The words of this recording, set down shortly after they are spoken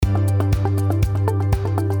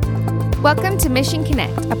Welcome to Mission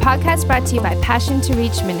Connect, a podcast brought to you by Passion to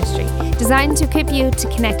Reach Ministry, designed to equip you to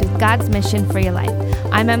connect with God's mission for your life.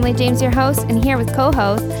 I'm Emily James, your host, and here with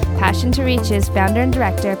co-host, Passion to Reach's founder and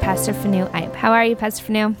director, Pastor Fanu Ipe. How are you, Pastor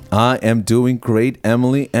Fanu? I am doing great,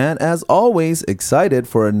 Emily, and as always, excited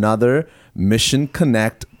for another Mission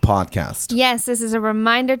Connect podcast. Yes, this is a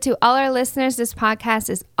reminder to all our listeners. This podcast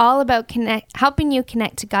is all about helping you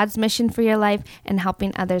connect to God's mission for your life and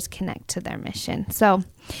helping others connect to their mission. So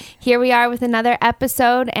here we are with another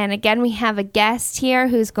episode, and again, we have a guest here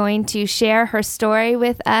who's going to share her story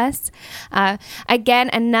with us. Again,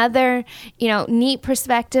 another, neat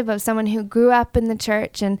perspective of someone who grew up in the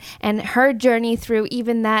church and her journey through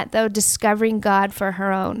even that, though, discovering God for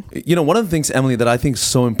her own. One of the things, Emily, that I think is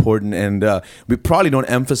so important, and we probably don't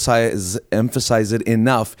emphasize it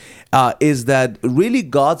enough, is that really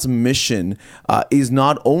God's mission is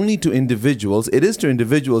not only to individuals, it is to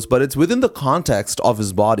individuals, but it's within the context of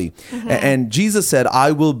his body. Mm-hmm. And Jesus said,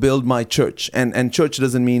 I will build my church. And church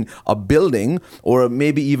doesn't mean a building or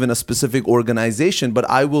maybe even a specific organization, but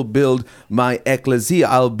I will build my ecclesia.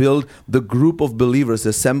 I'll build the group of believers, the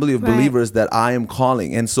assembly of believers that I am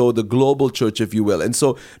calling. And so the global church, if you will. And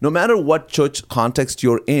so no matter what church context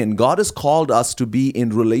you're in, God has called us to be in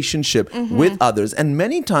relationship with others. And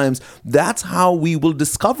many times that's how we will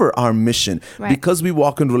discover our mission, because we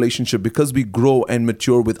walk in relationship, because we grow and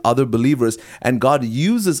mature with other believers, and God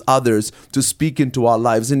uses others to speak into our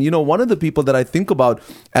lives. And one of the people that I think about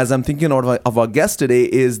as I'm thinking of our guest today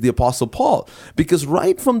is the Apostle Paul, because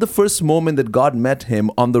right from the first moment that God met him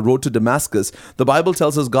on the road to Damascus, the Bible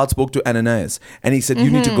tells us God spoke to Ananias and he said, you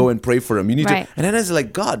need to go and pray for him. You need to. And Ananias is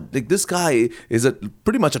like, God, this guy is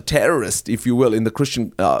pretty much a terrorist, if you will, in the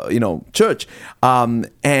Christian church.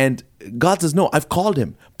 And God says, no, I've called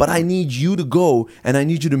him, but I need you to go and I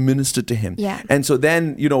need you to minister to him. Yeah. And so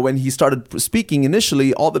then, when he started speaking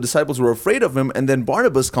initially, all the disciples were afraid of him. And then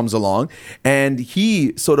Barnabas comes along and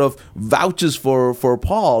he sort of vouches for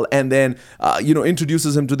Paul and then,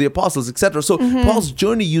 introduces him to the apostles, etc. So Paul's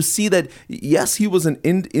journey, you see that, yes, he was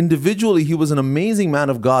individually, he was an amazing man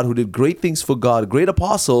of God who did great things for God, great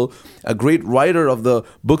apostle, a great writer of the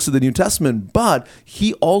books of the New Testament, but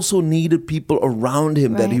he also needed people around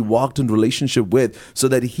him that he walked in relationship with so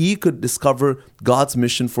that he could discover God's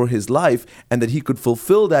mission for his life and that he could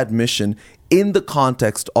fulfill that mission in the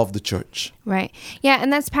context of the church. Right. Yeah,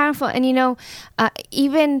 and that's powerful. And,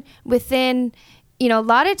 even within, a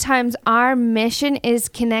lot of times our mission is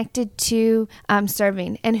connected to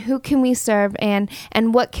serving and who can we serve and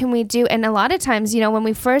what can we do. And a lot of times, when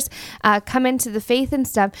we first come into the faith and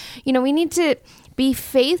stuff, we need to be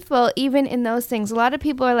faithful even in those things. A lot of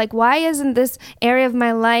people are like, why isn't this area of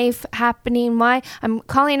my life happening? Why I'm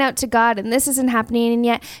calling out to God and this isn't happening? And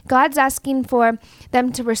yet God's asking for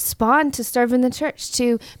them to respond to serve in the church,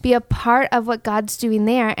 to be a part of what God's doing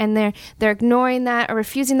there. And they're ignoring that or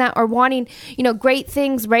refusing that or wanting, great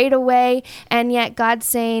things right away. And yet God's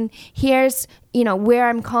saying, here's where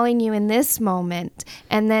I'm calling you in this moment.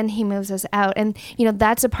 And then he moves us out. And,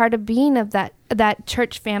 that's a part of being of that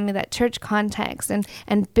church family, that church context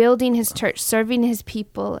and building his church, serving his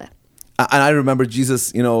people. And I remember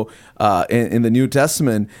Jesus, in the New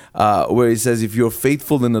Testament, where he says, if you're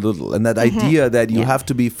faithful in a little, and that idea that you have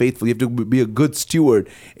to be faithful, you have to be a good steward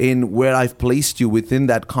in where I've placed you within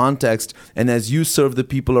that context. And as you serve the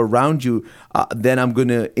people around you, then I'm going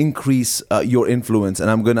to increase your influence and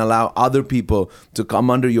I'm going to allow other people to come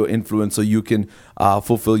under your influence so you can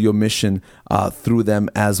fulfill your mission through them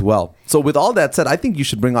as well. So with all that said, I think you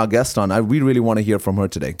should bring our guest on. We really want to hear from her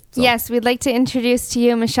today. So. Yes, we'd like to introduce to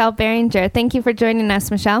you Michelle Beringer. Thank you for joining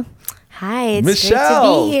us, Michelle. Hi, it's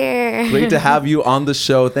Michelle, great to be here. Great to have you on the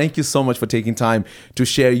show. Thank you so much for taking time to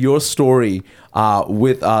share your story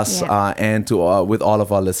with us and to with all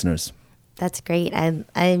of our listeners. That's great.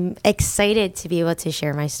 I'm excited to be able to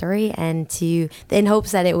share my story and in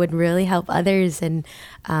hopes that it would really help others and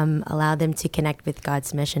allow them to connect with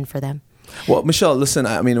God's mission for them. Well, Michelle, listen,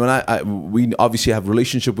 I mean, we obviously have a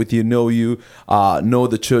relationship with you, know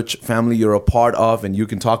the church family you're a part of, and you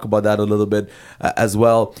can talk about that a little bit as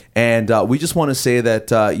well. And we just want to say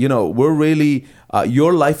that, we're really,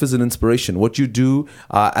 your life is an inspiration. What you do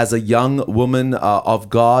as a young woman of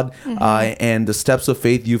God and the steps of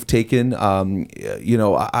faith you've taken,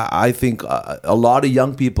 I think a lot of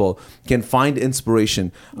young people can find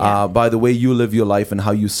inspiration by the way you live your life and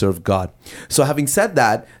how you serve God. So having said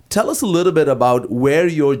that, tell us a little bit about where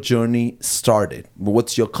your journey started.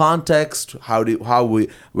 What's your context?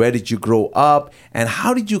 Where did you grow up? And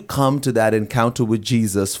how did you come to that encounter with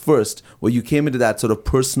Jesus first, where you came into that sort of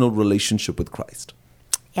personal relationship with Christ?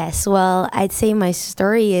 Yes, well, I'd say my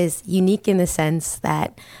story is unique in the sense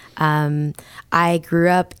that I grew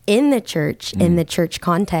up in the church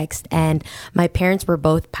context, and my parents were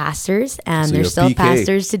both pastors, and So they're you're still PK.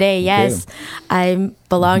 pastors today. Okay. Yes, I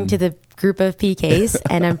belong to the group of PKs,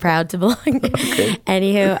 and I'm proud to belong.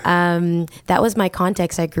 Anywho, that was my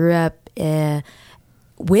context. I grew up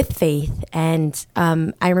with faith, and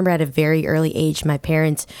I remember at a very early age, my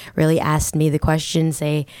parents really asked me the question,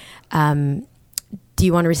 say, do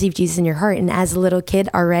you want to receive Jesus in your heart? And as a little kid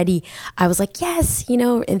already, I was like, yes,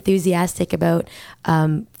 enthusiastic about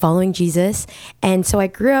following Jesus. And so I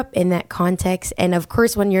grew up in that context. And of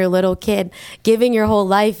course, when you're a little kid, giving your whole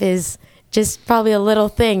life is just probably a little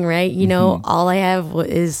thing, right? All I have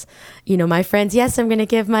is, my friends, yes, I'm going to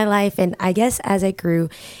give my life. And I guess as I grew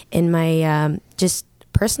in my just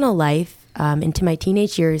personal life into my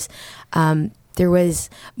teenage years, there was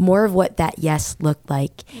more of what that yes looked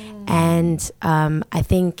like. And I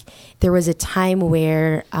think there was a time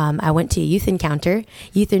where I went to a youth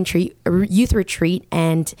retreat,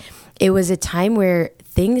 and it was a time where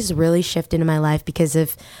things really shifted in my life because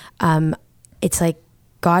of, it's like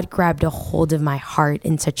God grabbed a hold of my heart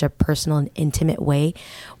in such a personal and intimate way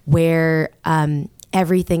where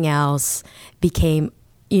everything else became,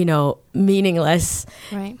 meaninless,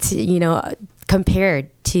 Right. to,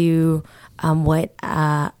 compared to what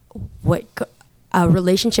a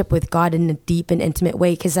relationship with God in a deep and intimate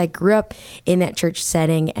way. Because I grew up in that church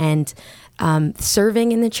setting and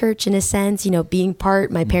serving in the church in a sense, being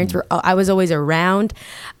part. My parents were, I was always around.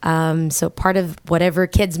 So part of whatever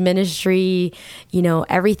kids ministry,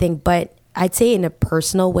 everything. But I'd say in a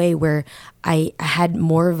personal way where I had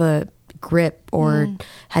more of a grip or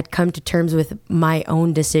had come to terms with my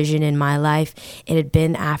own decision in my life. It had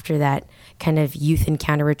been after that kind of youth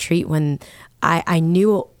encounter retreat when I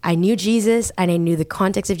knew Jesus, and I knew the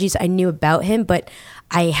context of Jesus. I knew about him, but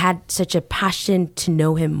I had such a passion to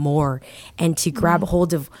know him more and to grab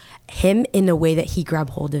hold of him in the way that he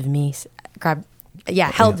grabbed hold of me.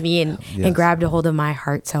 Held me and grabbed a hold of my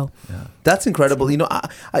heart. So that's incredible. I,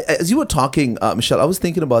 as you were talking, Michelle, I was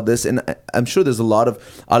thinking about this, and I'm sure there's a lot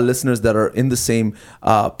of our listeners that are in the same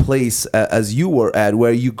place as you were at,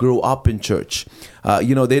 where you grew up in church.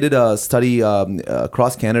 They did a study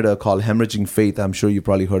across Canada called Hemorrhaging Faith. I'm sure you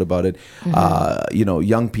probably heard about it.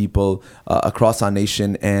 Young people across our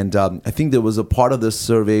nation. And I think there was a part of this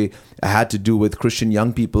survey had to do with Christian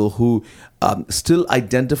young people who still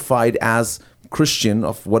identified as Christian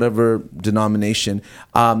of whatever denomination,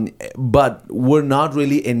 but were not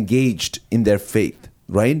really engaged in their faith.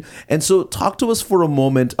 Right? And so talk to us for a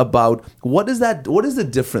moment about what is the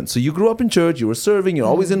difference? So you grew up in church, you were serving, you're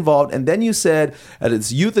always involved, and then you said at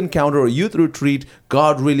its youth encounter or youth retreat,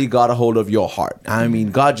 God really got a hold of your heart. I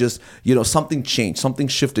mean, God just, something changed, something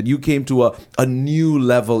shifted. You came to a new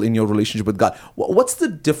level in your relationship with God. What's the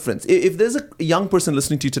difference? If there's a young person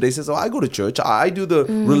listening to you today says, I go to church, I do the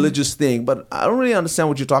religious thing, but I don't really understand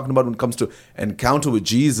what you're talking about when it comes to encounter with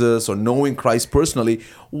Jesus or knowing Christ personally,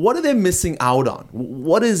 what are they missing out on?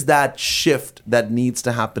 What is that shift that needs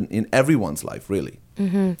to happen in everyone's life, really?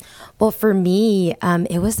 Well, for me,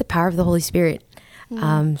 it was the power of the Holy Spirit. So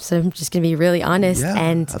I'm just going to be really honest. Yeah,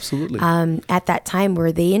 and absolutely. At that time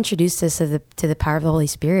where they introduced us to the power of the Holy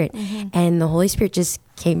Spirit, and the Holy Spirit just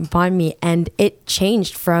came upon me, and it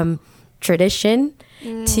changed from tradition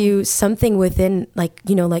to something within,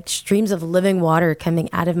 like streams of living water coming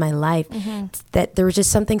out of my life. That there was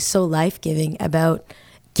just something so life-giving about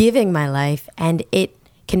giving my life, and it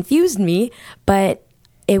confused me, but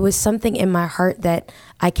it was something in my heart that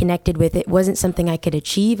I connected with. It wasn't something I could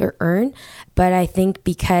achieve or earn, but I think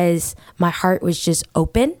because my heart was just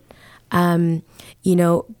open,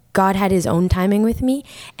 God had his own timing with me.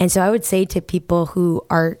 And so I would say to people who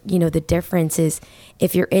are, the difference is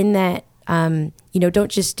if you're in that,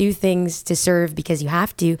 don't just do things to serve because you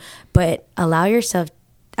have to, but allow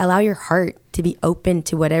your heart to be open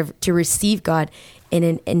to whatever, to receive God in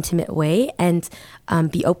an intimate way, and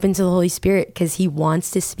be open to the Holy Spirit because he wants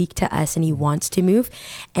to speak to us and he wants to move.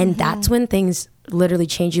 And that's when things literally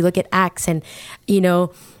change. You look at Acts and,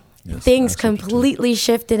 things completely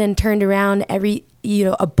shifted and turned around.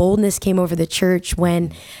 A boldness came over the church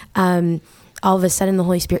when all of a sudden the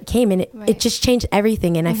Holy Spirit came, and it just changed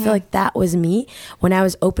everything. And I feel like that was me when I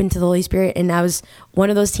was open to the Holy Spirit, and I was one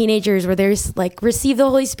of those teenagers where there's like, receive the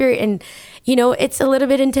Holy Spirit. And, it's a little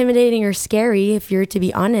bit intimidating or scary if you're to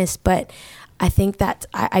be honest, but I think that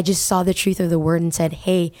I just saw the truth of the word and said,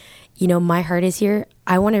 hey, my heart is here.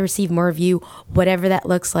 I want to receive more of you, whatever that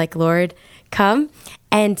looks like, Lord, come.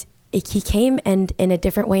 And he came and in a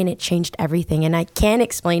different way, and it changed everything. And I can't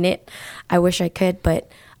explain it. I wish I could,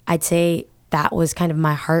 but I'd say that was kind of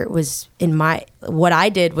my heart was what I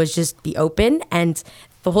did was just be open, and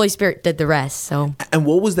the Holy Spirit did the rest. So, and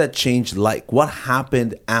what was that change like? What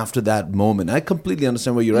happened after that moment? I completely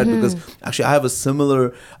understand where you're at, because actually I have a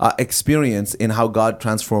similar experience in how God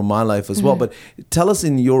transformed my life as well. But tell us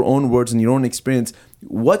in your own words and your own experience,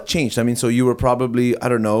 what changed? I mean, so you were probably, I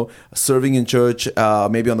don't know, serving in church,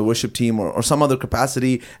 maybe on the worship team or some other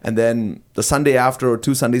capacity, and then the Sunday after or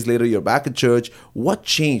 2 Sundays later, you're back at church. What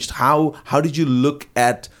changed? How did you look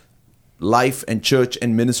at life and church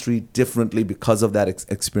and ministry differently because of that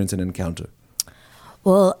experience and encounter?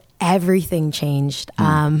 Well, everything changed.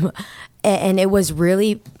 And it was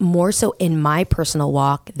really more so in my personal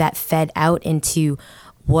walk that fed out into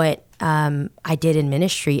what I did in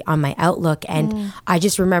ministry on my outlook. And I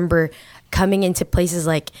just remember coming into places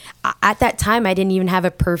like, at that time, I didn't even have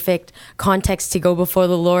a perfect context to go before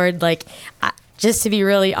the Lord. Like, just to be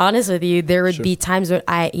really honest with you, there would be times when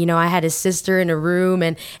I had a sister in a room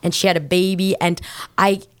and she had a baby, and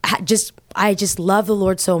I just love the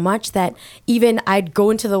Lord so much that even I'd go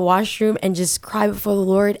into the washroom and just cry before the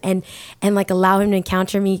Lord and like allow him to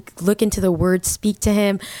encounter me, look into the word, speak to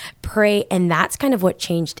him, pray. And that's kind of what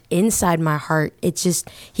changed inside my heart. It's just,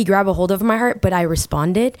 he grabbed a hold of my heart, but I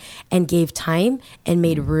responded and gave time and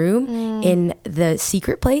made room in the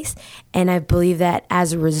secret place. And I believe that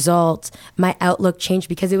as a result, my outlook changed,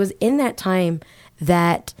 because it was in that time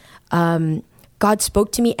that, God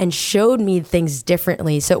spoke to me and showed me things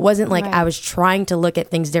differently. So it wasn't like I was trying to look at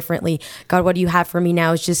things differently. God, what do you have for me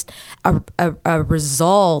now? It's just a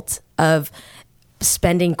result of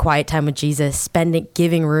spending quiet time with Jesus,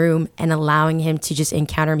 giving room and allowing him to just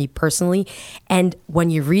encounter me personally. And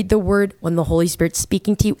when you read the word, when the Holy Spirit's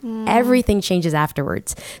speaking to you, everything changes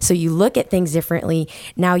afterwards. So you look at things differently.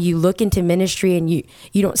 Now you look into ministry and you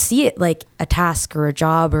don't see it like a task or a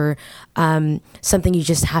job or something you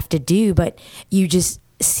just have to do, but you just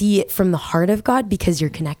see it from the heart of God because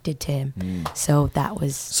you're connected to him. So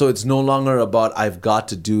it's no longer about, I've got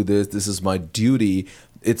to do this, this is my duty.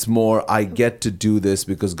 It's more, I get to do this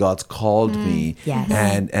because God's called me,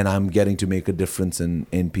 and I'm getting to make a difference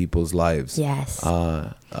in people's lives. Yes.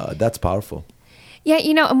 That's powerful. Yeah,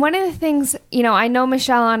 and one of the things, I know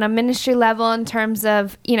Michelle on a ministry level in terms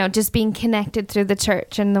of, just being connected through the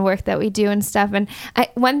church and the work that we do and stuff. And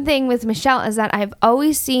one thing with Michelle is that I've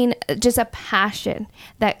always seen just a passion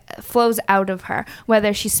that flows out of her,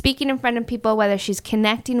 whether she's speaking in front of people, whether she's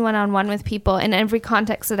connecting one-on-one with people in every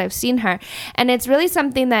context that I've seen her. And it's really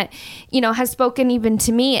something that, has spoken even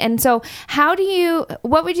to me. And so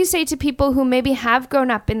what would you say to people who maybe have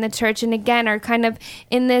grown up in the church and again are kind of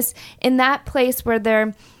in that place where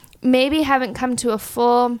they're maybe haven't come to a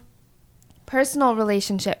full personal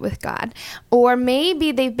relationship with God, or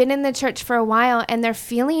maybe they've been in the church for a while and they're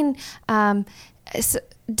feeling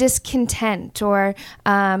discontent, or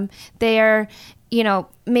they're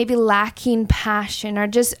maybe lacking passion, or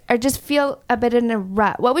just feel a bit in a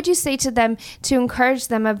rut? What would you say to them to encourage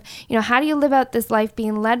them of, how do you live out this life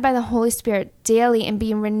being led by the Holy Spirit daily and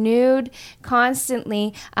being renewed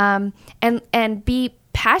constantly, and be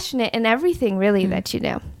passionate in everything really that you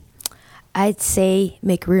do? I'd say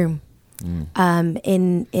make room.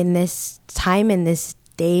 In this time, in this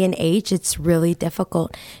day and age, it's really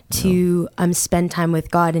difficult to spend time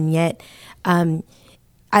with God. And yet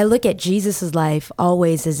I look at Jesus's life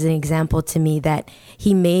always as an example to me that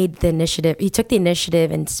he made the initiative. He took the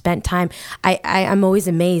initiative and spent time. I'm always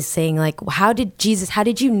amazed, saying like, how did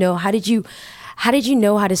you know how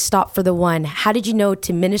to stop for the one? How did you know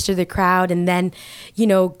to minister to the crowd and then,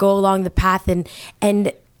 go along the path?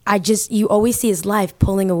 And you always see his life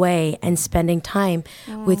pulling away and spending time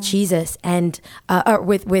with Jesus and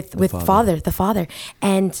with the Father.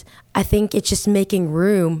 And I think it's just making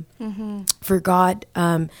room for God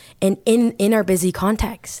and in our busy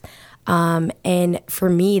context. And for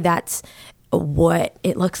me, that's what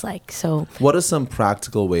it looks like. So what are some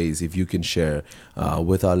practical ways, if you can share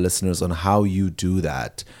with our listeners, on how you do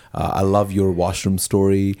that? I love your washroom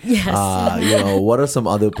story. Yes. What are some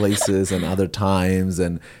other places and other times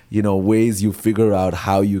and ways you figure out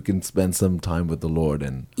how you can spend some time with the Lord?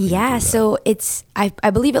 And so it's I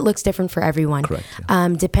believe it looks different for everyone. Correct, yeah.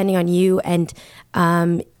 Depending on you. And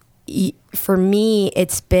for me,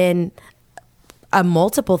 it's been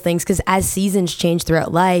multiple things, because as seasons change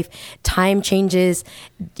throughout life, time changes,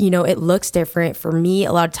 it looks different. For me,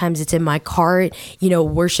 a lot of times it's in my car,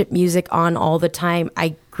 worship music on all the time.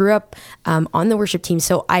 I grew up on the worship team,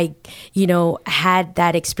 so I, had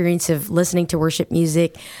that experience of listening to worship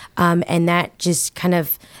music, and that just kind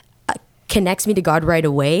of connects me to God right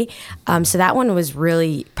away. So that one was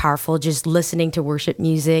really powerful, just listening to worship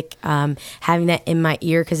music, having that in my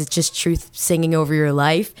ear because it's just truth singing over your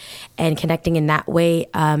life and connecting in that way.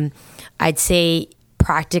 I'd say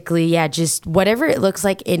practically, yeah, just whatever it looks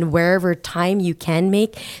like in wherever time you can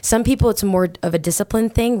make. Some people, it's more of a discipline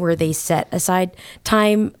thing where they set aside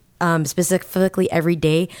time specifically every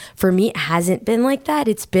day. For me, it hasn't been like that.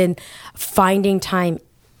 It's been finding time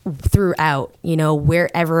throughout,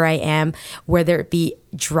 wherever I am, whether it be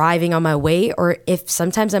driving on my way or if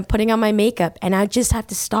sometimes I'm putting on my makeup and I just have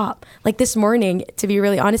to stop. Like this morning, to be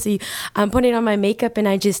really honest with you, I'm putting on my makeup and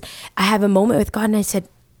I have a moment with God and I said,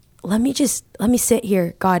 let me sit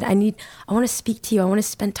here. God, I want to speak to you. I want to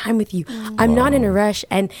spend time with you. I'm not in a rush.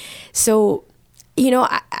 And so,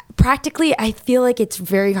 practically, I feel like it's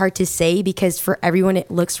very hard to say because for everyone,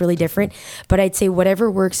 it looks really different, but I'd say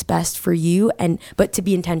whatever works best for you but to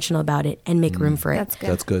be intentional about it and make room for it.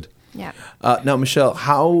 That's good. Yeah. Now, Michelle,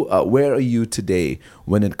 where are you today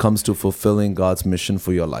when it comes to fulfilling God's mission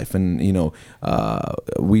for your life? And,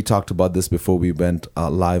 we talked about this before we went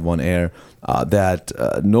live on air, that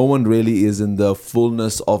no one really is in the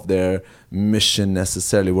fullness of their mission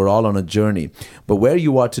necessarily. We're all on a journey. But where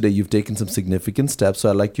you are today, you've taken some significant steps. So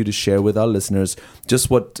I'd like you to share with our listeners just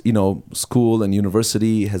what, school and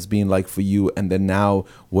university has been like for you, and then now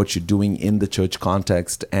what you're doing in the church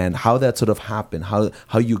context and how that sort of happened,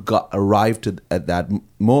 how you arrived at that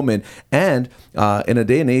moment. And in a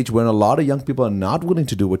day and age when a lot of young people are not willing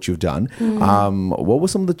to do what you've done, what were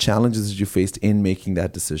some of the challenges that you faced in making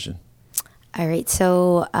that decision? All right.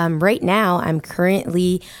 So right now, I'm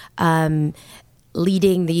currently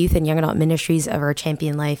leading the youth and young adult ministries of our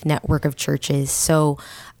Champion Life network of churches. So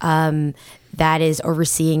that is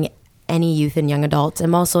overseeing any youth and young adults.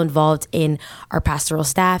 I'm also involved in our pastoral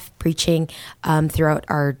staff, preaching throughout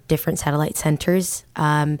our different satellite centers,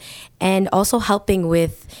 and also helping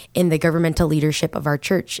in the governmental leadership of our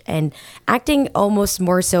church and acting almost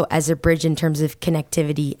more so as a bridge in terms of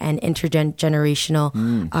connectivity and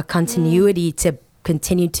intergenerational continuity to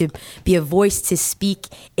continue to be a voice to speak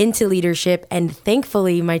into leadership. And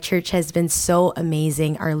thankfully, my church has been so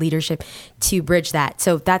amazing, our leadership, to bridge that.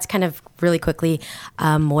 So that's kind of really quickly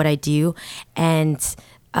what I do. And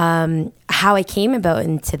how I came about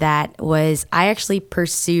into that was I actually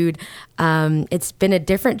pursued, it's been a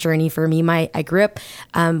different journey for me. I grew up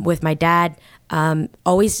with my dad,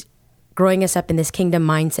 always growing us up in this kingdom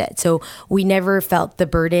mindset. So we never felt the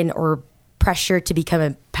burden or pressure to become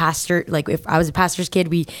a pastor. Like if I was a pastor's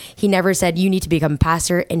kid, he never said you need to become a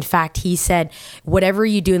pastor. In fact, he said, whatever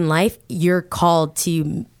you do in life, you're called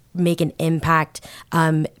to make an impact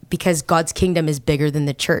because God's kingdom is bigger than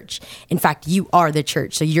the church. In fact, you are the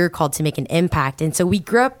church, so you're called to make an impact. And so we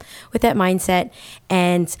grew up with that mindset.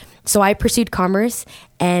 And so I pursued commerce,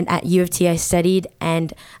 and at U of T I studied,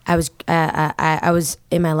 and I was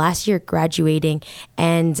in my last year graduating,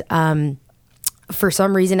 and for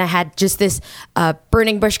some reason, I had just this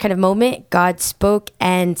burning bush kind of moment. God spoke,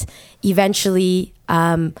 and eventually,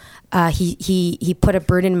 he put a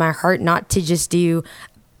burden in my heart not to just do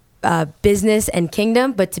business and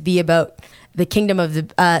kingdom, but to be about the kingdom of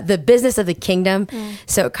the business of the kingdom.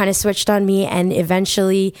 So it kind of switched on me, and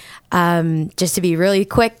eventually, just to be really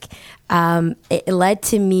quick, it led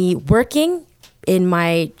to me working in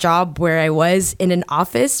my job where I was in an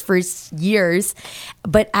office for years,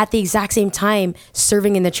 but at the exact same time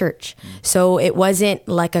serving in the church. So it wasn't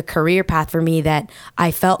like a career path for me that I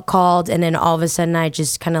felt called and then all of a sudden I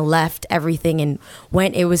just kind of left everything and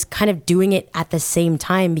went. It was kind of doing it at the same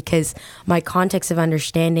time because my context of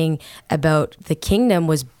understanding about the kingdom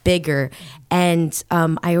was bigger. And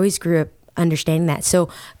I always grew up understanding that. So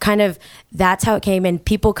kind of that's how it came, and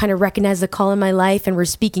people kind of recognized the call in my life and were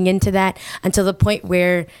speaking into that until the point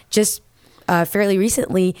where just fairly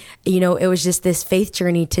recently, it was just this faith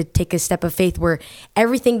journey to take a step of faith where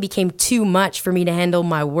everything became too much for me to handle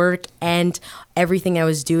my work and everything I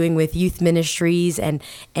was doing with youth ministries and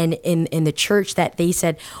in the church, that they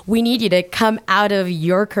said, we need you to come out of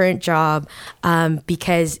your current job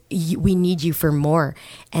because we need you for more.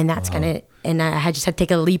 And that's and I just had to take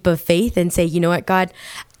a leap of faith and say, you know what, God,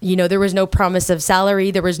 there was no promise of salary.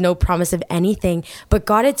 There was no promise of anything, but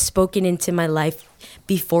God had spoken into my life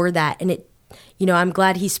before that. And I'm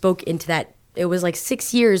glad he spoke into that. It was like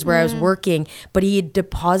 6 years where I was working, but he had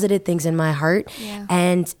deposited things in my heart,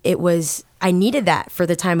 and I needed that for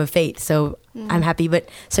the time of faith. So I'm happy. But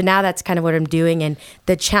so now that's kind of what I'm doing. And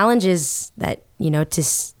the challenge is that,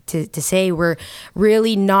 to to say. We're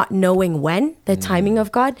really not knowing when, the timing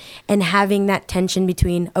of God, and having that tension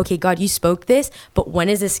between, okay, God, you spoke this, but when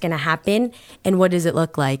is this going to happen? And what does it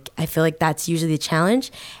look like? I feel like that's usually the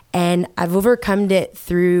challenge. And I've overcome it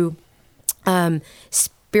through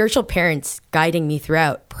spiritual parents guiding me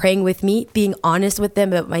throughout, praying with me, being honest with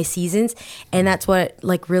them about my seasons. And that's what,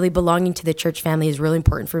 like, really belonging to the church family is really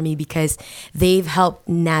important for me, because they've helped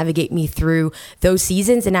navigate me through those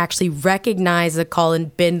seasons and actually recognize the call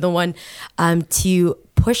and been the one to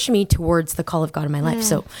push me towards the call of God in my life.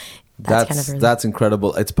 So that's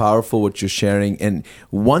incredible. It's powerful what you're sharing. And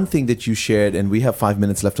one thing that you shared, and we have 5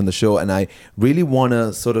 minutes left on the show, and I really want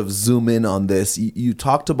to sort of zoom in on this. You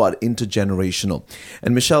talked about intergenerational.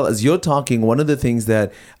 And Michelle, as you're talking, one of the things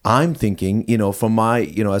that I'm thinking, from my,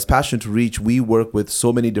 as Passion to Reach, we work with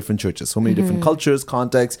so many different churches, so many different cultures,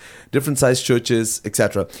 contexts, different sized churches,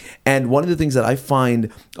 etc. And one of the things that I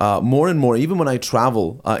find more and more, even when I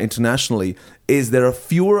travel internationally, is there are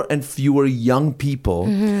fewer and fewer young people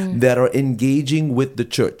that are engaging with the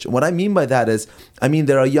church. What I mean by that is,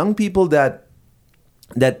 there are young people that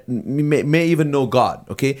may even know God,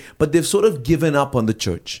 okay, but they've sort of given up on the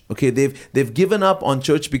church, okay. They've given up on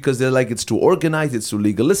church because they're like, it's too organized, it's too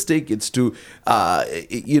legalistic, it's too,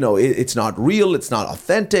 it's not real, it's not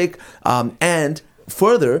authentic, and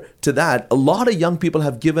further to that, a lot of young people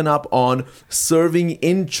have given up on serving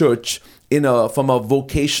in church from a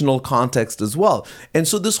vocational context as well. And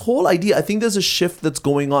so this whole idea, I think there's a shift that's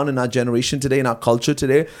going on in our generation today, in our culture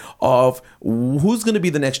today, of who's going to be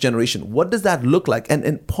the next generation. What does that look like?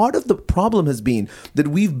 And part of the problem has been that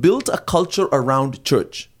we've built a culture around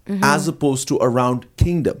church as opposed to around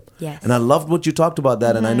kingdom. Yes. And I loved what you talked about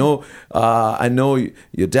that. And I know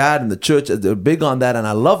your dad and the church, they're big on that. And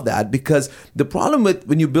I love that, because the problem with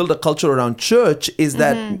when you build a culture around church is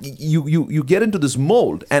that you get into this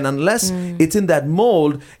mold. And unless it's in that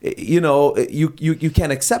mold, you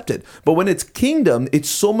can't accept it. But when it's kingdom, it's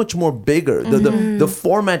so much more bigger. The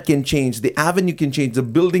format can change, the avenue can change, the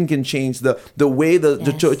building can change, the way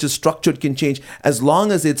the church is structured can change, as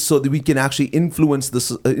long as it's so that we can actually influence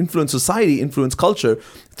society, influence culture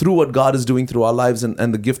through what God is doing through our lives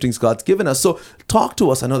and the giftings God's given us. So talk to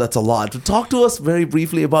us, I know that's a lot, but talk to us very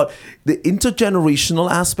briefly about the intergenerational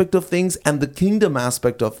aspect of things and the kingdom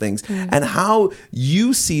aspect of things, and how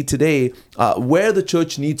you see today where the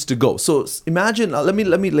church needs to go. So imagine, let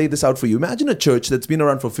me lay this out for you. Imagine a church that's been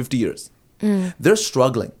around for 50 years. They're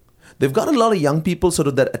struggling. They've got a lot of young people sort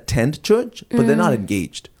of that attend church, but they're not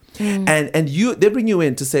engaged. And they bring you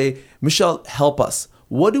in to say, Michelle, help us.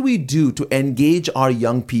 What do we do to engage our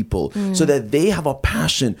young people so that they have a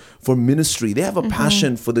passion for ministry? They have a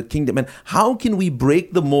passion for the kingdom. And how can we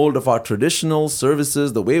break the mold of our traditional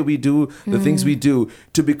services, the way we do the things we do,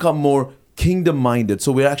 to become more kingdom-minded?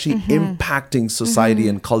 So we're actually impacting society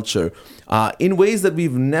and culture in ways that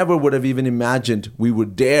we've never would have even imagined we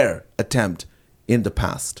would dare attempt in the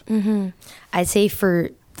past. I'd say for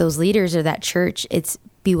those leaders of that church, it's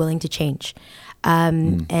be willing to change.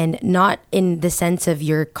 And not in the sense of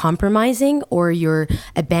you're compromising or you're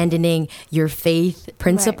abandoning your faith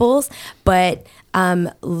principles, but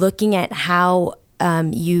looking at how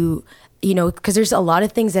because there's a lot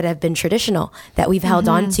of things that have been traditional that we've held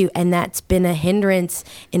on to, and that's been a hindrance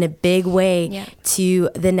in a big way to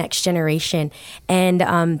the next generation. And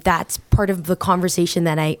that's part of the conversation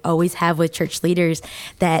that I always have with church leaders,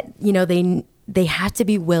 that, they have to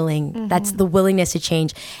be willing. That's the willingness to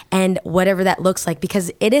change, and whatever that looks like, because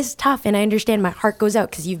it is tough. And I understand, my heart goes out,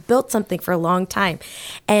 because you've built something for a long time.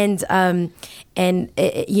 And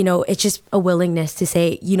it's just a willingness to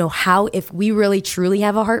say, how, if we really truly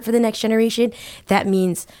have a heart for the next generation, that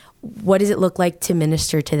means, what does it look like to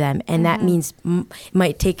minister to them? And that means it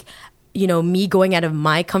might take me going out of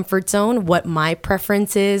my comfort zone, what my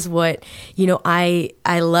preference is, what, I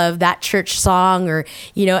love that church song, or,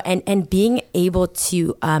 and being able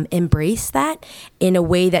to embrace that in a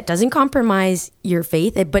way that doesn't compromise your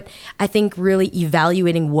faith. But I think really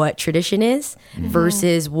evaluating what tradition is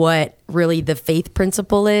versus what really the faith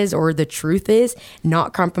principle is, or the truth is,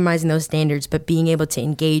 not compromising those standards, but being able to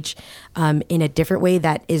engage in a different way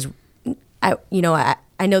that is,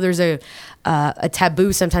 I know there's a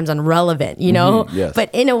taboo sometimes on relevant, Yes. but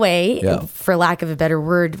in a way, for lack of a better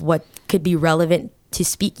word, what could be relevant to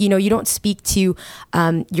speak, you don't speak to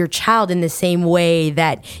your child in the same way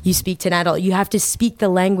that you speak to an adult. You have to speak the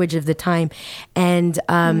language of the time. And,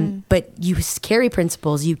 but you carry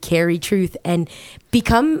principles, you carry truth, and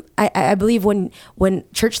become, I believe when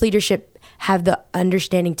church leadership have the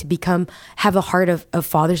understanding to have a heart of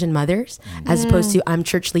fathers and mothers, as opposed to, I'm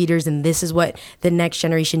church leaders and this is what the next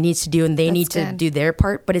generation needs to do, and they need to do their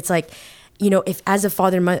part. But it's like, if as a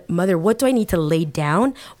father and mother, what do I need to lay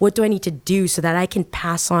down? What do I need to do so that I can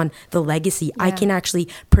pass on the legacy? I can actually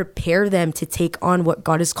prepare them to take on what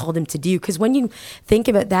God has called them to do. Because when you think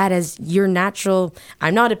about that as your natural,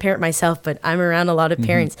 I'm not a parent myself, but I'm around a lot of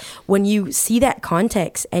parents. When you see that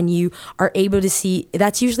context and you are able to see,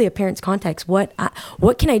 that's usually a parent's context. What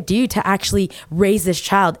can I do to actually raise this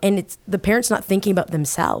child? And it's the parent's not thinking about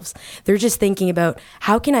themselves. They're just thinking about,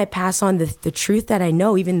 how can I pass on the truth that I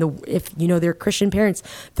know, even if they're Christian parents,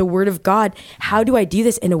 the word of God. How do I do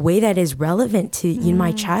this in a way that is relevant to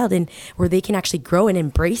my child, and where they can actually grow and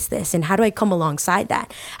embrace this? And how do I come alongside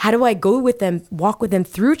that? How do I go with them, walk with them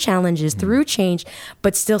through challenges, through change,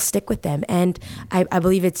 but still stick with them? And I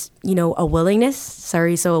believe it's, a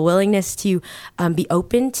willingness to be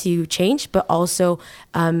open to change, but also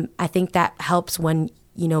I think that helps when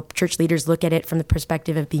church leaders look at it from the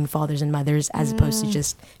perspective of being fathers and mothers, as opposed to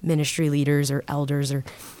just ministry leaders or elders.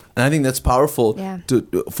 And I think that's powerful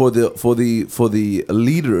for the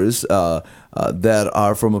leaders that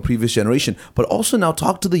are from a previous generation, but also now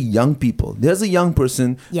talk to the young people. There's a young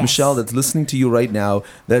person, Michelle, that's listening to you right now,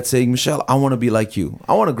 that's saying, Michelle, I want to be like you.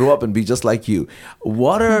 I want to grow up and be just like you.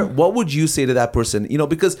 What would you say to that person?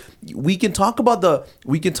 Because we can talk about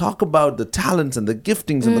the talents and the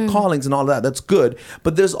giftings and the callings and all that. That's good.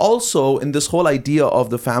 But there's also, in this whole idea of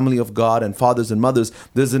the family of God and fathers and mothers,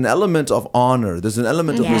 there's an element of honor. There's an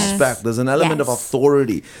element of respect. There's an element of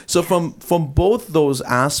authority. So from both those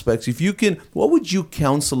aspects, if you can, what would you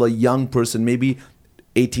counsel a young person, maybe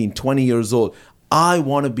 18, 20 years old? I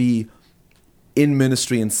want to be in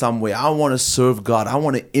ministry in some way. I want to serve God. I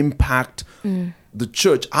want to impact the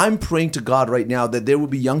church. I'm praying to God right now that there will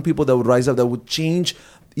be young people that would rise up, that would change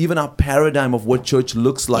even our paradigm of what church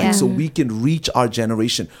looks like, so we can reach our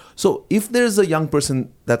generation. So if there's a young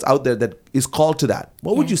person that's out there that is called to that,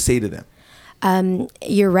 what would you say to them?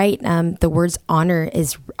 You're right. The words honor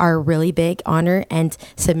are really big, honor and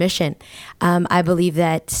submission. I believe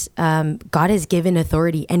that God has given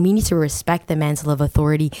authority, and we need to respect the mantle of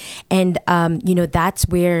authority. And, that's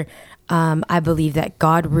where I believe that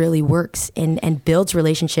God really works and builds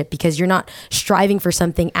relationship, because you're not striving for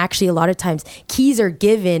something. Actually, a lot of times keys are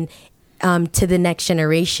given to the next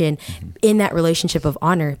generation in that relationship of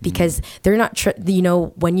honor, because they're not,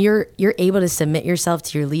 when you're able to submit yourself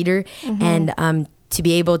to your leader and to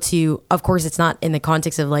be able to, of course, it's not in the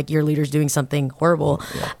context of like your leader's doing something horrible,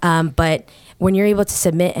 but when you're able to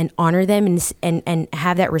submit and honor them and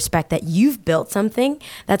have that respect that you've built something,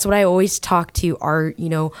 that's what I always talk to our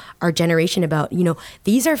generation about.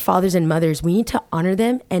 These are fathers and mothers. We need to honor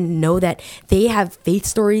them and know that they have faith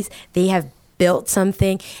stories. They have built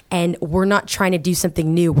something, and we're not trying to do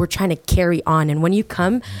something new. We're trying to carry on. And when you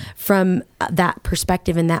come from that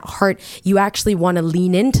perspective and that heart, you actually want to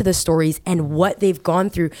lean into the stories and what they've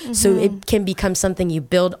gone through, so it can become something you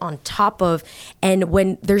build on top of. And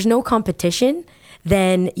when there's no competition,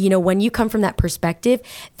 then, when you come from that perspective,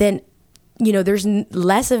 then there's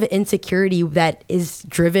less of an insecurity that is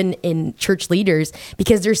driven in church leaders,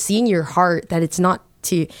 because they're seeing your heart, that it's not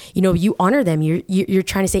to, you honor them. You're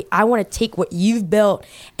trying to say, I want to take what you've built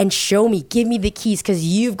and show me, give me the keys, because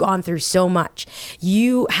you've gone through so much.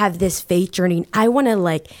 You have this faith journey, and I want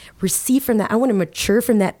to receive from that. I want to mature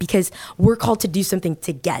from that, because we're called to do something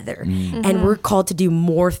together, and we're called to do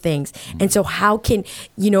more things. And so how can,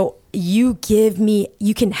 you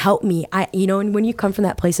can help me. And when you come from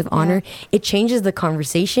that place of honor, it changes the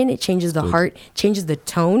conversation, it changes the heart, changes the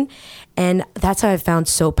tone. And that's how I've found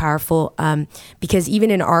so powerful, because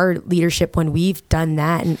even in our leadership, when we've done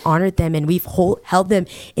that and honored them, and we've held them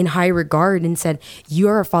in high regard and said, you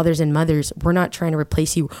are our fathers and mothers. We're not trying to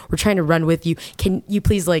replace you. We're trying to run with you. Can you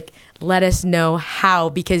please let us know how,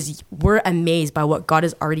 because we're amazed by what God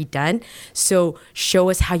has already done. So show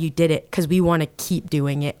us how you did it, because we want to keep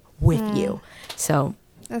doing it with you. So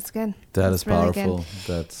that's good. That's powerful. Really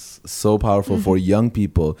that's so powerful for young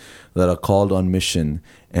people that are called on mission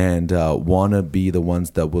and want to be the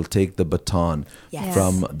ones that will take the baton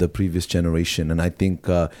from the previous generation. And I think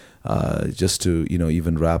just to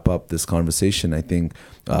even wrap up this conversation, I think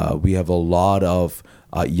we have a lot of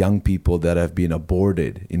young people that have been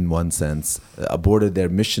aborted, in one sense, aborted their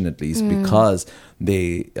mission at least, because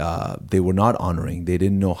they were not honoring. They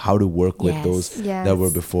didn't know how to work with those that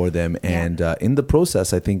were before them. And in the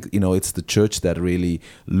process, I think, it's the church that really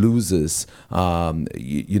loses,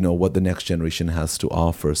 what the next generation has to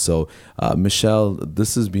offer. So, Michelle,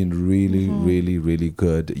 this has been really, really, really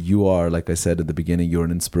good. You are, like I said at the beginning, you're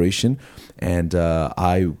an inspiration. And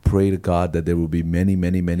I pray to God that there will be many,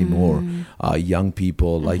 many, many more young people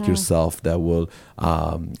people like yourself that will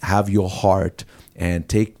have your heart and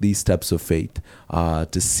take these steps of faith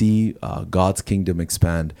to see God's kingdom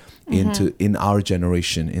expand in our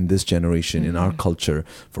generation, in this generation, in our culture.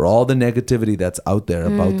 For all the negativity that's out there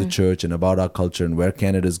about the church and about our culture and where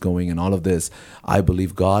Canada is going and all of this, I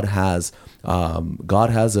believe God has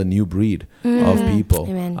a new breed of people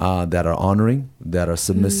that are honoring, that are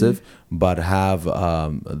submissive, but have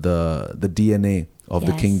the DNA of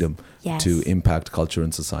the kingdom to impact culture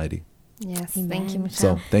and society. Yes. Amen. Thank you,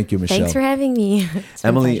 Michelle. So thank you, Michelle. Thanks for having me.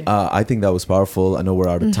 Emily, I think that was powerful. I know we're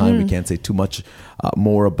out of time. We can't say too much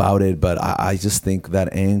more about it, but I just think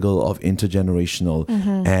that angle of intergenerational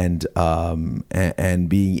and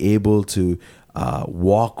being able to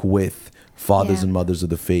walk with fathers and mothers of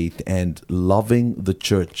the faith and loving the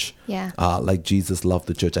church like Jesus loved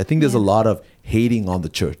the church. I think there's a lot of hating on the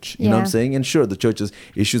church. You know what I'm saying? And sure, the church's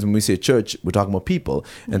issues, when we say church, we're talking about people.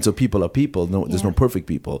 And so people are people. No, there's no perfect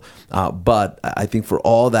people. But I think for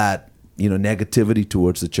all that, negativity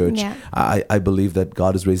towards the church, I believe that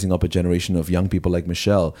God is raising up a generation of young people like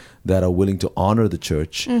Michelle that are willing to honor the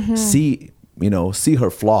church, see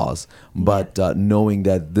her flaws, but knowing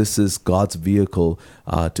that this is God's vehicle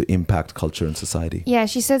to impact culture and society. Yeah,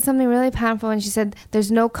 she said something really powerful, and she said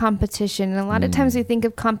there's no competition. And a lot of times we think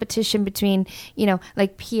of competition between,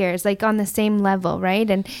 like peers, like on the same level,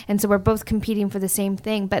 right? And so we're both competing for the same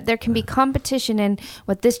thing. But there can be competition in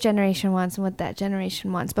what this generation wants and what that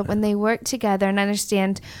generation wants. But when they work together and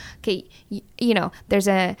understand, okay, there's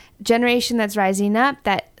a generation that's rising up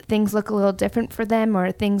that things look a little different for them,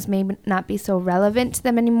 or things may not be so relevant to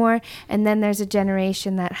them anymore. And then there's a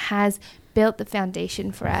generation that has built the foundation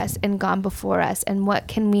for us and gone before us, and what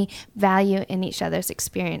can we value in each other's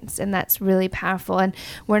experience. And that's really powerful. And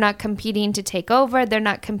we're not competing to take over. They're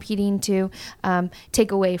not competing to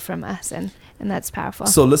take away from us. And that's powerful.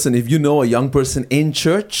 So listen, if you know a young person in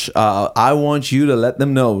church, I want you to let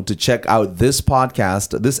them know to check out this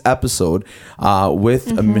podcast, this episode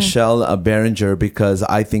with Michelle Berenger, because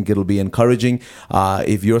I think it'll be encouraging.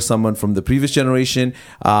 If you're someone from the previous generation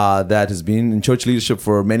that has been in church leadership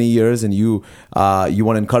for many years, and you want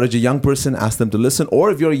to encourage a young person, ask them to listen.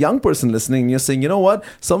 Or if you're a young person listening and you're saying, you know what,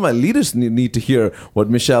 some of my leaders need to hear what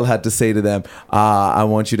Michelle had to say to them, I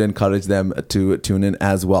want you to encourage them to tune in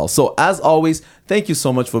as well. So as always, thank you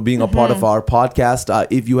so much for being a part of our podcast.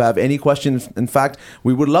 If you have any questions, in fact,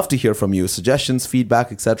 we would love to hear from you. Suggestions,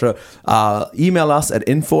 feedback, etc. Email us at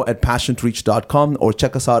info@passiontoreach.com or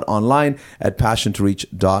check us out online at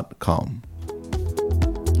passiontoreach.com.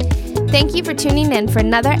 Thank you for tuning in for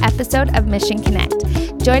another episode of Mission Connect.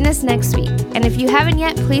 Join us next week. And if you haven't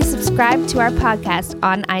yet, please subscribe to our podcast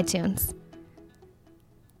on iTunes.